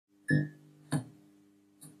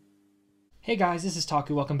Hey guys, this is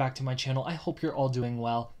Taku. Welcome back to my channel. I hope you're all doing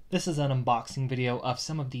well. This is an unboxing video of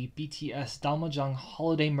some of the BTS DALMAJUNG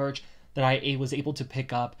holiday merch that I was able to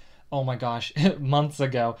pick up, oh my gosh, months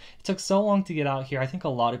ago. It took so long to get out here. I think a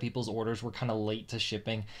lot of people's orders were kind of late to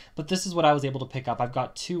shipping, but this is what I was able to pick up. I've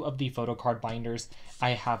got two of the photo card binders. I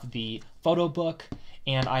have the photo book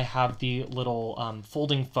and I have the little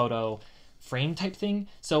folding photo frame type thing.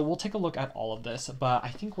 So we'll take a look at all of this, but I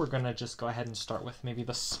think we're gonna just go ahead and start with maybe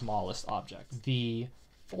the smallest object, the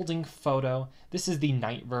folding photo. This is the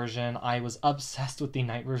night version. I was obsessed with the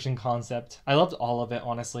night version concept. I loved all of it,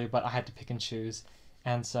 honestly, but I had to pick and choose.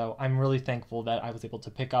 And so I'm really thankful that I was able to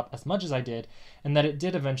pick up as much as I did and that it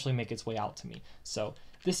did eventually make its way out to me. So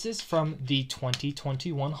this is from the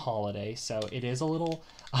 2021 holiday, so it is a little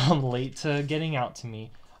late to getting out to me,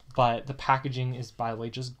 but the packaging is, by the way,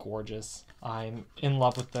 just gorgeous. I'm in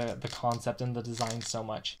love with the concept and the design so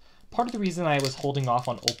much. Part of the reason I was holding off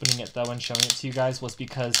on opening it though and showing it to you guys was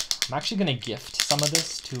because I'm actually going to gift some of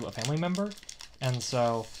this to a family member. And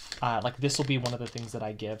so like this will be one of the things that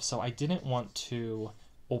I give. So I didn't want to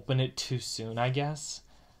open it too soon, I guess.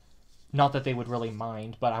 Not that they would really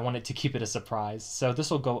mind, but I wanted to keep it a surprise. So this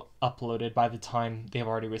will go uploaded by the time they've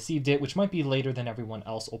already received it, which might be later than everyone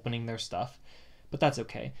else opening their stuff. But that's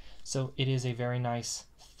okay. So it is a very nice,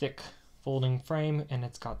 thick folding frame, and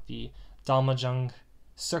it's got the DALMAJUNG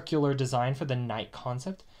circular design for the night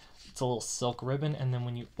concept. It's a little silk ribbon, and then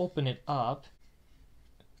when you open it up,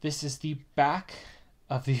 this is the back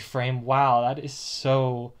of the frame. Wow, that is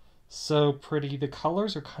so pretty. The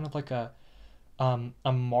colors are kind of like a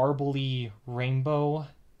marbly rainbow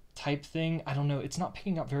type thing. I don't know, it's not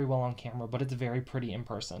picking up very well on camera, but it's very pretty in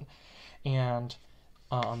person. And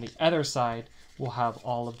on the other side, we'll have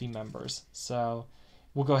all of the members. So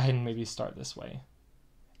we'll go ahead and maybe start this way.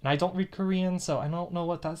 And I don't read Korean, so I don't know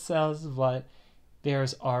what that says, but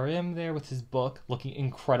there's RM there with his book, looking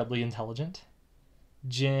incredibly intelligent.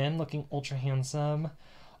 Jin, looking ultra handsome.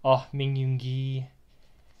 Oh, Mingyungi.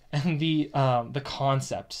 And the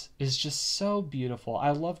concept is just so beautiful. I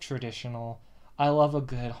love traditional. I love a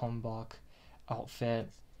good hanbok outfit.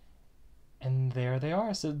 And there they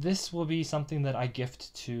are. So this will be something that I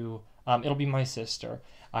gift to, it'll be my sister.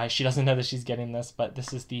 She doesn't know that she's getting this, but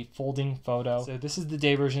this is the folding photo. So this is the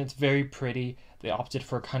day version. It's very pretty. They opted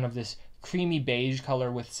for kind of this creamy beige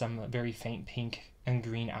color with some very faint pink and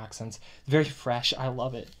green accents. Very fresh. I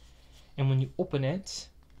love it. And when you open it,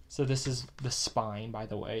 so this is the spine, by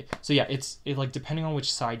the way. So yeah, it like depending on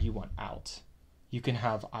which side you want out, you can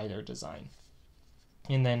have either design.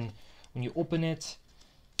 And then when you open it,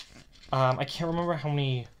 I can't remember how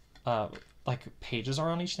many like pages are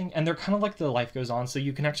on each thing, and they're kind of like the Life Goes On, so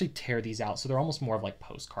you can actually tear these out. So they're almost more of like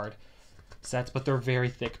postcard sets, but they're very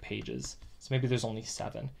thick pages. So maybe there's only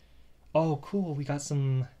 7. Oh, cool. We got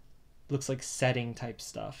some, looks like setting type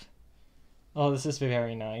stuff. Oh, this is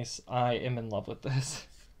very nice. I am in love with this.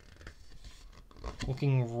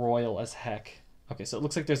 Looking royal as heck. Okay, so it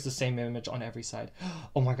looks like there's the same image on every side.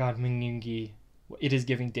 Oh my god, Mingyungi. It is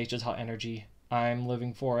giving Daechwita energy. I'm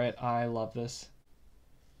living for it. I love this.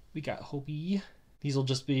 We got Hobie. These will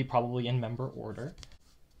just be probably in member order.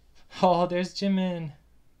 Oh, there's Jimin.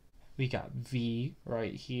 We got V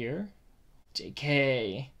right here.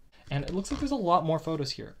 JK. And it looks like there's a lot more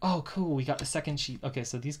photos here. Oh, cool. We got a second sheet. Okay,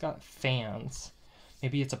 so these got fans.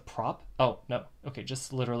 Maybe it's a prop. Oh, no. Okay,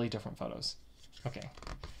 just literally different photos. Okay.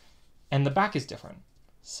 And the back is different.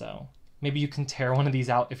 So maybe you can tear one of these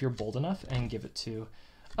out if you're bold enough and give it to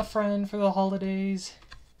a friend for the holidays.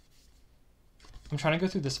 I'm trying to go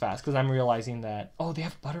through this fast because I'm realizing that, oh, they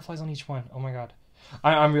have butterflies on each one. Oh my god.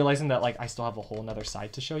 I'm realizing that like I still have a whole nother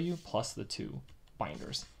side to show you, plus the 2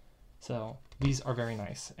 binders. So these are very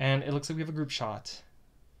nice. And it looks like we have a group shot.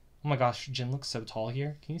 Oh my gosh, Jin looks so tall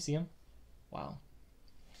here. Can you see him? Wow.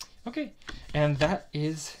 Okay, and that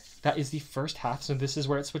is the first half. So this is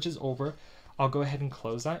where it switches over. I'll go ahead and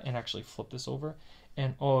close that and actually flip this over.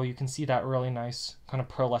 And oh, you can see that really nice kind of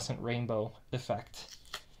pearlescent rainbow effect.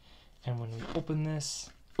 And when we open this,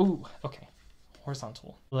 ooh, okay,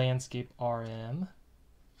 horizontal. Landscape RM.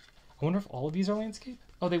 I wonder if all of these are landscape?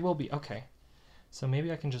 Oh, they will be, okay. So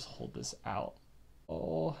maybe I can just hold this out.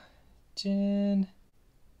 Oh, Jin.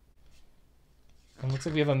 And it looks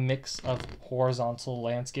like we have a mix of horizontal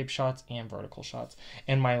landscape shots and vertical shots.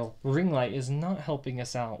 And my ring light is not helping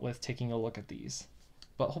us out with taking a look at these.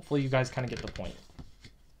 But hopefully you guys kind of get the point.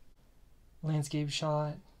 Landscape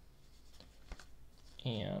shot.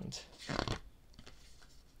 And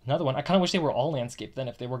another one. I kind of wish they were all landscape then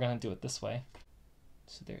if they were going to do it this way.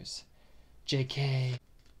 So there's JK.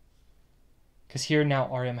 Because here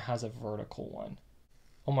now RM has a vertical one.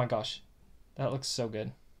 Oh my gosh, that looks so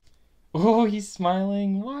good. Oh, he's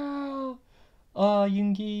smiling. Wow. Oh,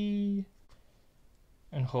 Yoongi.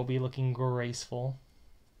 And Hobi looking graceful.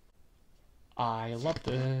 I love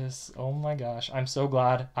this. Oh my gosh. I'm so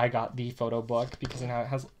glad I got the photo book because now it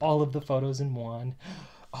has all of the photos in one.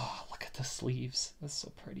 Oh, look at the sleeves. That's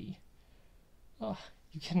so pretty. Oh,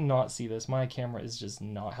 you cannot see this. My camera is just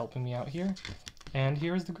not helping me out here. And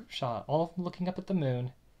here's the group shot, all of them looking up at the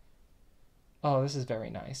moon. Oh, this is very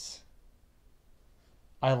nice.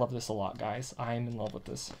 I love this a lot, guys. I'm in love with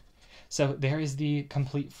this. So there is the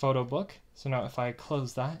complete photo book. So now if I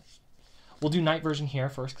close that, we'll do night version here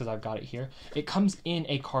first because I've got it here. It comes in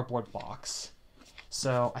a cardboard box.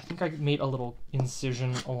 So I think I made a little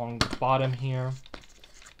incision along the bottom here.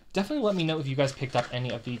 Definitely let me know if you guys picked up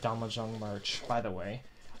any of the DALMAJUNG merch, by the way,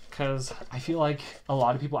 because I feel like a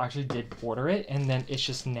lot of people actually did order it and then it's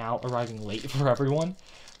just now arriving late for everyone.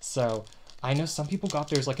 So I know some people got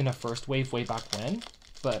theirs like in a first wave way back when,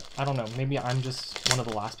 but I don't know, maybe I'm just one of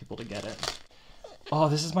the last people to get it. Oh,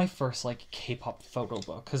 this is my first like K-pop photo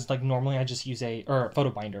book because like normally I just use photo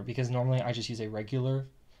binder because normally I just use a regular,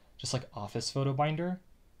 just like office photo binder.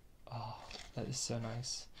 Oh, that is so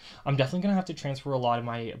nice. I'm definitely gonna have to transfer a lot of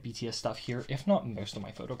my BTS stuff here, if not most of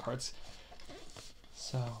my photo cards.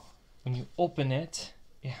 So when you open it,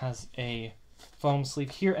 it has a foam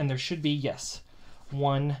sleeve here, and there should be, yes,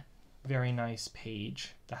 one very nice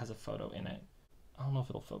page that has a photo in it. I don't know if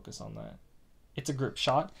it'll focus on that. It's a group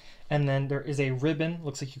shot, and then there is a ribbon.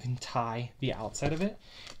 Looks like you can tie the outside of it,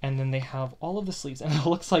 and then they have all of the sleeves, and it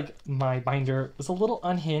looks like my binder was a little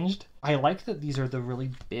unhinged. I like that these are the really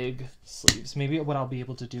big sleeves. Maybe what I'll be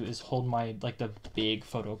able to do is hold my like the big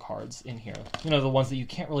photo cards in here, you know, the ones that you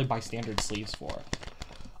can't really buy standard sleeves for.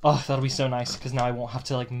 Oh, that'll be so nice because now I won't have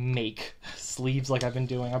to like make sleeves like I've been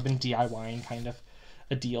doing. I've been DIYing kind of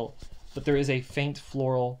a deal. But there is a faint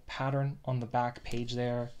floral pattern on the back page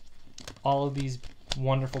there. All of these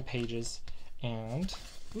wonderful pages, and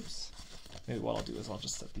oops, maybe what I'll do is I'll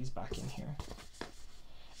just set these back in here.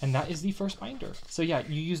 And that is the first binder. So yeah,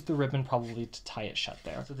 you use the ribbon probably to tie it shut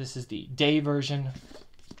there. So this is the day version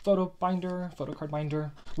photo card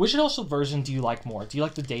binder. Which also version do you like more? Do you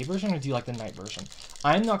like the day version or do you like the night version?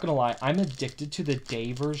 I'm not gonna lie, I'm addicted to the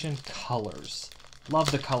day version colors.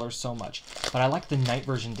 Love the colors so much, but I like the night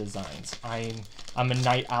version designs. I'm a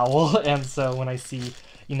night owl, and so when I see,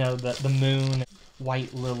 you know, the moon,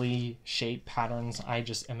 white lily shape patterns, I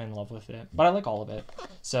just am in love with it. But I like all of it.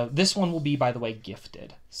 So this one will be, by the way,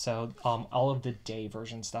 gifted. So all of the day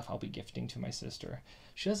version stuff I'll be gifting to my sister.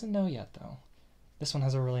 She doesn't know yet though. This one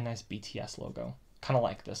has a really nice BTS logo. Kind of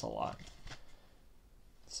like this a lot.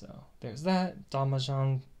 So there's that.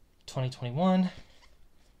 DALMAJUNG 2021.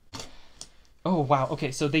 Oh, wow.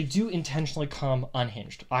 Okay, so they do intentionally come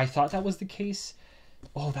unhinged. I thought that was the case.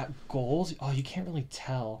 Oh, that gold. Oh, you can't really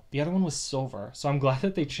tell. The other one was silver. So I'm glad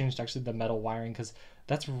that they changed actually the metal wiring because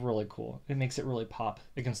that's really cool. It makes it really pop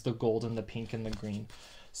against the gold and the pink and the green.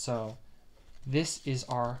 So this is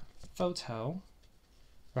our photo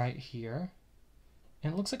right here.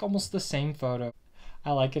 And it looks like almost the same photo.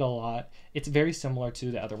 I like it a lot. It's very similar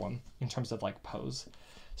to the other one in terms of like pose.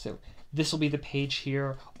 So this will be the page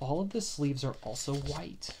here. All of the sleeves are also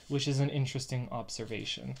white, which is an interesting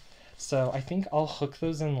observation. So I think I'll hook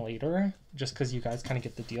those in later just because you guys kind of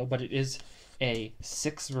get the deal, but it is a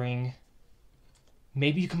 6-ring.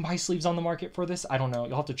 Maybe you can buy sleeves on the market for this. I don't know.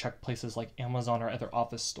 You'll have to check places like Amazon or other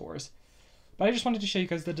office stores. But I just wanted to show you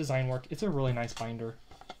guys the design work. It's a really nice binder.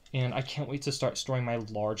 And I can't wait to start storing my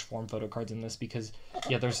large form photo cards in this because,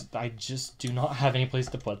 yeah, I just do not have any place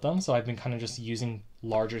to put them. So I've been kind of just using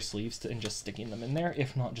larger sleeves and just sticking them in there,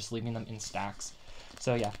 if not just leaving them in stacks.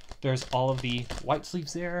 So yeah, there's all of the white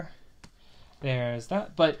sleeves there. There's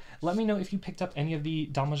that. But let me know if you picked up any of the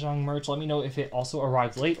DALMAJUNG merch. Let me know if it also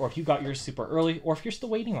arrived late or if you got yours super early or if you're still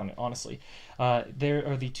waiting on it, honestly. There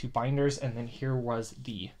are the 2 binders, and then here was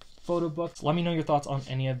the photo books. Let me know your thoughts on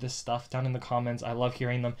any of this stuff down in the comments. I love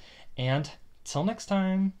hearing them. And till next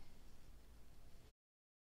time.